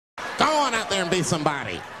be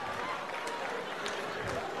somebody.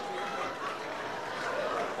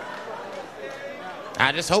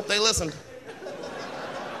 I just hope they listened.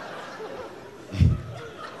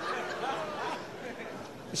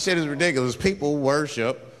 This shit is ridiculous. People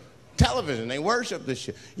worship television. They worship this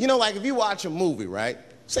shit. You know, like if you watch a movie, right?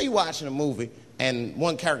 Say you're watching a movie and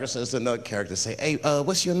one character says to another character, say, hey,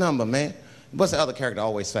 what's your number, man? What's the other character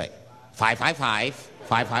always say? 555,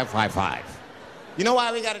 5555. You know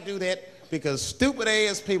why we got to do that? Because stupid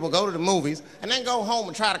ass people go to the movies and then go home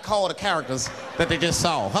and try to call the characters that they just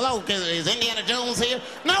saw. Hello, is Indiana Jones here?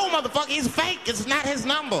 No, motherfucker, he's fake. It's not his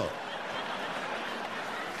number.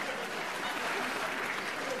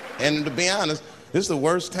 And to be honest, this is the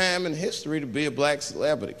worst time in history to be a black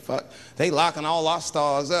celebrity. Fuck, they locking all our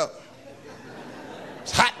stars up.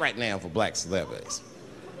 It's hot right now for black celebrities.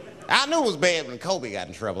 I knew it was bad when Kobe got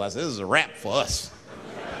in trouble. I said, this is a wrap for us.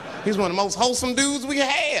 He's one of the most wholesome dudes we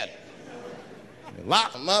had. They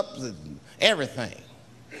lock him up, everything.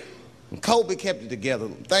 And Kobe kept it together.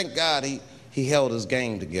 Thank God he held his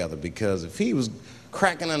game together, because if he was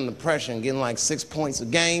cracking under pressure and getting like 6 points a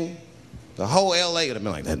game, the whole LA would have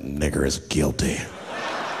been like, that nigger is guilty.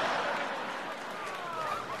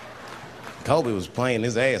 Kobe was playing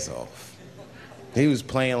his ass off. He was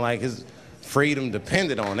playing like his freedom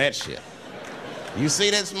depended on that shit. You see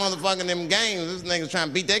this motherfucker in them games, this nigga's trying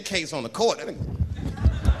to beat that case on the court.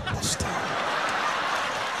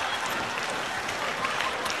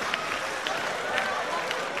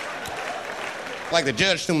 Like the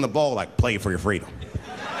judge threw him the ball, like, play for your freedom.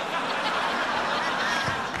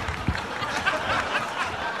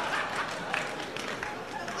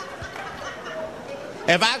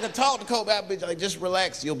 If I could talk to Kobe, I'd be like, just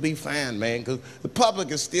relax, you'll be fine, man. Because the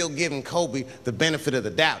public is still giving Kobe the benefit of the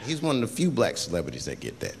doubt. He's one of the few black celebrities that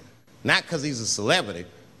get that. Not because he's a celebrity,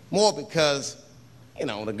 more because, you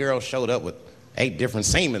know, the girl showed up with 8 different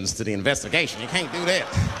semens to the investigation. You can't do that.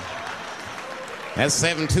 That's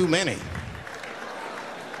 7 too many.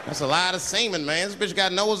 That's a lot of semen, man. This bitch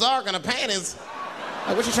got Noah's Ark in her panties.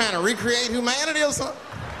 Like, what, you trying to recreate humanity or something?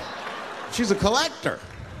 She's a collector.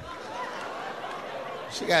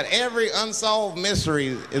 She got every unsolved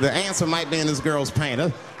mystery. The answer might be in this girl's paint.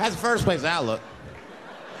 That's the first place I look.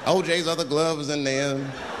 OJ's other glove is in there.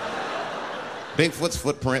 Bigfoot's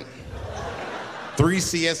footprint. 3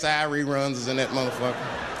 CSI reruns is in that motherfucker.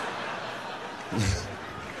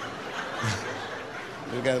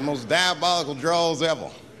 We got the most diabolical draws ever.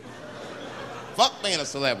 Fuck being a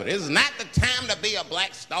celebrity. This is not the time to be a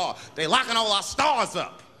black star. They locking all our stars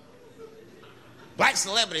up. Black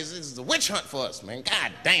celebrities, this is a witch hunt for us, man.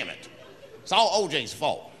 God damn it. It's all OJ's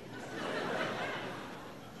fault.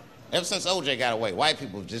 Ever since OJ got away, white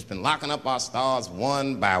people have just been locking up our stars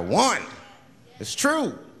one by one. It's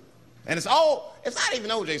true. And it's not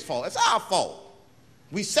even OJ's fault. It's our fault.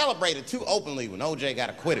 We celebrated too openly when OJ got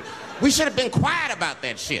acquitted. We should have been quiet about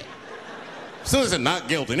that shit. As soon as it's not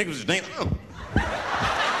guilty, niggas just damn.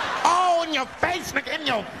 Oh, in your face, nigga, in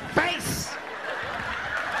your face.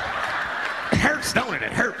 It hurts, don't it?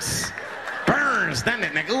 It hurts. Burns, doesn't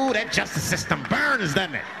it, nigga? Ooh, that justice system burns,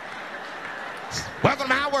 doesn't it? Welcome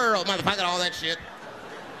to my world, motherfucker, all that shit.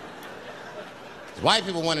 White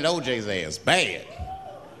people wanted OJ's ass bad.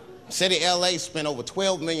 City of LA spent over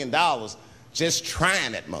 $12 million just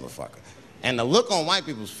trying that motherfucker. And the look on white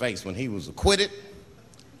people's face when he was acquitted,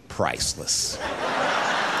 priceless.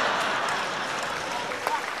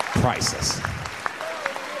 Priceless.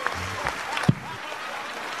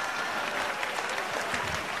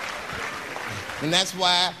 And that's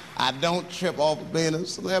why I don't trip off of being a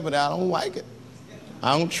celebrity. I don't like it.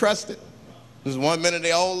 I don't trust it. There's 1 minute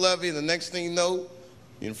they all love you, the next thing you know,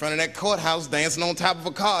 you're in front of that courthouse dancing on top of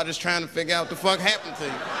a car just trying to figure out what the fuck happened to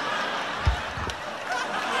you.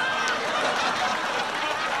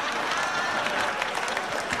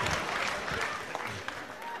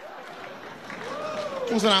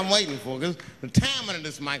 That's what I'm waiting for, because the timing of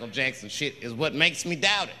this Michael Jackson shit is what makes me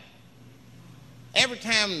doubt it. Every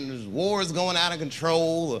time there's wars going out of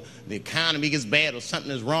control, or the economy gets bad, or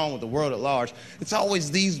something is wrong with the world at large, it's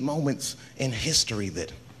always these moments in history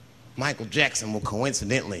that Michael Jackson will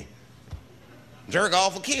coincidentally jerk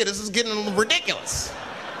off a kid. This is getting ridiculous.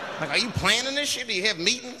 Like, are you planning this shit? Do you have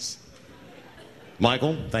meetings?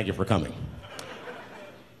 Michael, thank you for coming.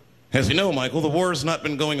 As you know, Michael, the war has not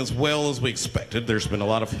been going as well as we expected. There's been a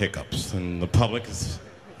lot of hiccups, and the public is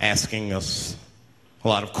asking us a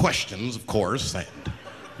lot of questions, of course. And,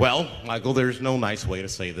 well, Michael, there's no nice way to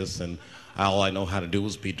say this, and all I know how to do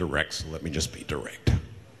is be direct, so let me just be direct.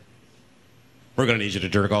 We're gonna need you to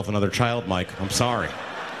jerk off another child, Mike. I'm sorry.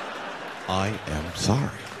 I am sorry.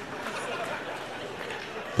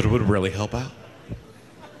 But it would really help out.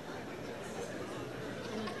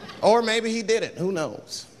 Or maybe he didn't. Who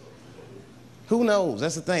knows? Who knows?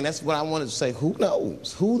 That's the thing. That's what I wanted to say. Who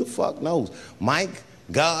knows? Who the fuck knows? Mike,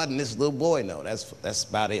 God, and this little boy know. That's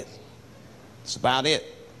about it. That's about it.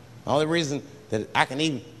 The only reason that I can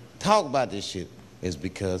even talk about this shit is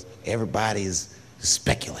because everybody is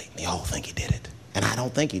speculating. They all think he did it. And I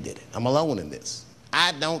don't think he did it. I'm alone in this.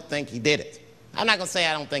 I don't think he did it. I'm not going to say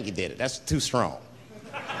I don't think he did it. That's too strong.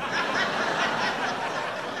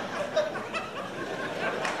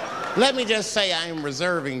 Let me just say I am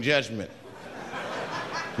reserving judgment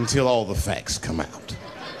until all the facts come out.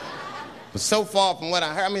 But so far from what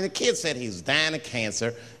I heard, I mean, the kid said he was dying of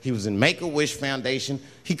cancer. He was in Make-A-Wish Foundation.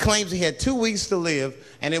 He claims he had 2 weeks to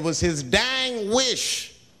live, and it was his dying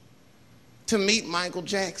wish to meet Michael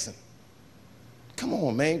Jackson. Come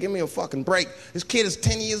on, man, give me a fucking break. This kid is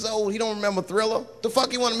 10 years old. He don't remember Thriller. The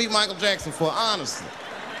fuck you want to meet Michael Jackson for, honestly?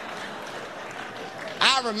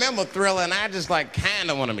 I remember Thriller, and I just, like, kind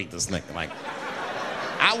of want to meet this nigga. Like,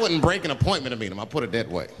 I wouldn't break an appointment to meet him. I'll put it that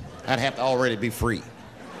way. I'd have to already be free.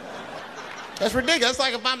 That's ridiculous. That's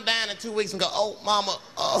like if I'm dying in 2 weeks and go, oh, mama,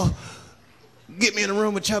 get me in a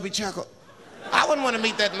room with Chubby Chuckle. I wouldn't want to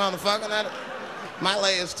meet that motherfucker. My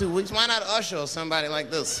last 2 weeks. Why not Usher or somebody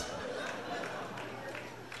like this?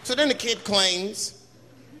 So then the kid claims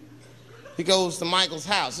he goes to Michael's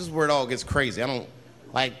house. This is where it all gets crazy.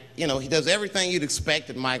 He does everything you'd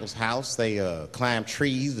expect at Michael's house. They climbed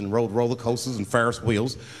trees and rode roller coasters and Ferris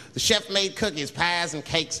wheels. The chef made cookies, pies, and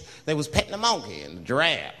cakes. They was petting a monkey and a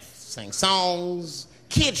giraffe, sang songs,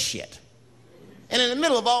 kid shit. And in the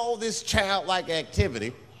middle of all this childlike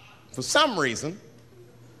activity, for some reason,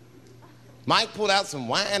 Mike pulled out some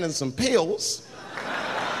wine and some pills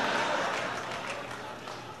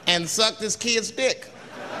and sucked his kid's dick.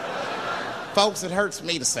 Folks, it hurts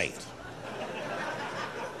me to say it.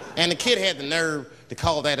 And the kid had the nerve to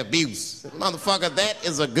call that abuse. Motherfucker, that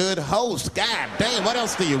is a good host. God damn, what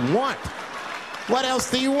else do you want? What else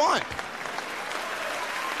do you want?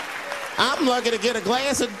 I'm lucky to get a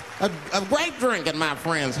glass of grape drink at my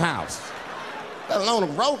friend's house. Let alone a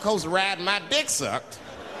roller coaster ride and my dick sucked.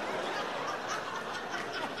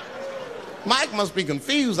 Mike must be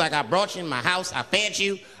confused, like I brought you in my house, I fed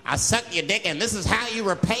you, I sucked your dick, and this is how you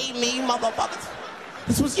repay me, motherfuckers?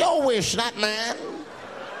 This was your wish, not mine.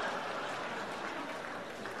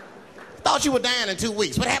 Thought you were dying in 2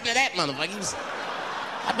 weeks. What happened to that motherfucker?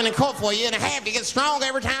 I've been in court for a year and a half. You get stronger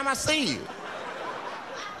every time I see you.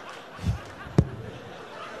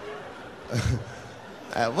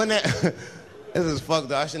 This is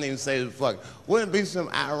fucked up. I shouldn't even say this fuck. Wouldn't it be some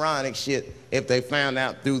ironic shit if they found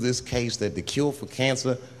out through this case that the cure for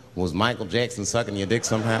cancer was Michael Jackson sucking your dick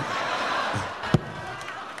somehow?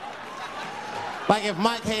 Like if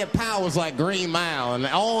Mike had powers like Green Mile and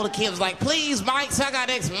all the kids like, please, Mike, suck our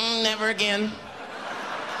dicks. Never again.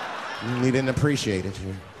 He didn't appreciate it.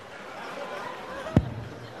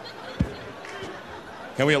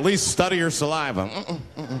 Can we at least study your saliva?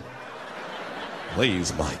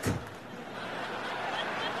 Please, Mike.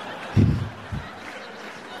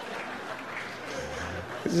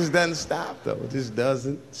 It just doesn't stop, though. It just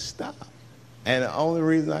doesn't stop. And the only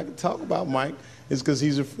reason I can talk about Mike is because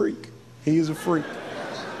he's a freak. He's a freak.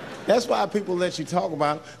 That's why people let you talk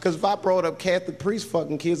about him. Because if I brought up Catholic priest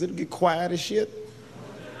fucking kids, it'd get quiet as shit.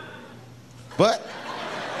 But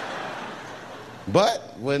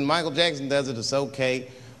when Michael Jackson does it, it's okay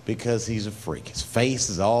because he's a freak. His face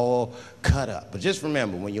is all cut up. But just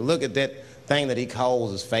remember, when you look at that thing that he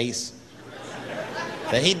calls his face,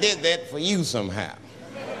 that he did that for you somehow.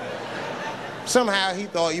 Somehow he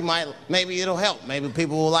thought maybe it'll help. Maybe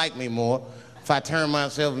people will like me more if I turn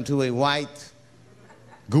myself into a white,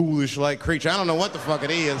 ghoulish-like creature. I don't know what the fuck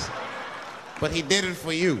it is, but he did it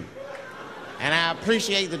for you. And I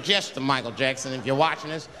appreciate the gesture, Michael Jackson. If you're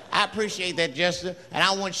watching this, I appreciate that gesture, and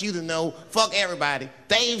I want you to know, fuck everybody,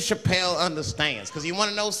 Dave Chappelle understands. Because you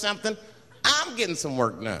want to know something? I'm getting some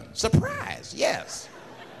work done. Surprise, yes.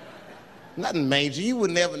 Nothing major. You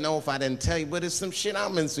would never know if I didn't tell you, but it's some shit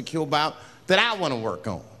I'm insecure about that I want to work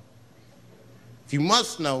on. If you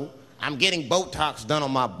must know, I'm getting Botox done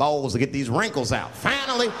on my balls to get these wrinkles out.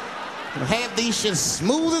 Finally, have these shit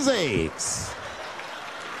smooth as eggs.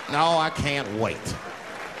 No, I can't wait.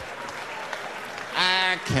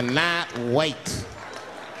 I cannot wait.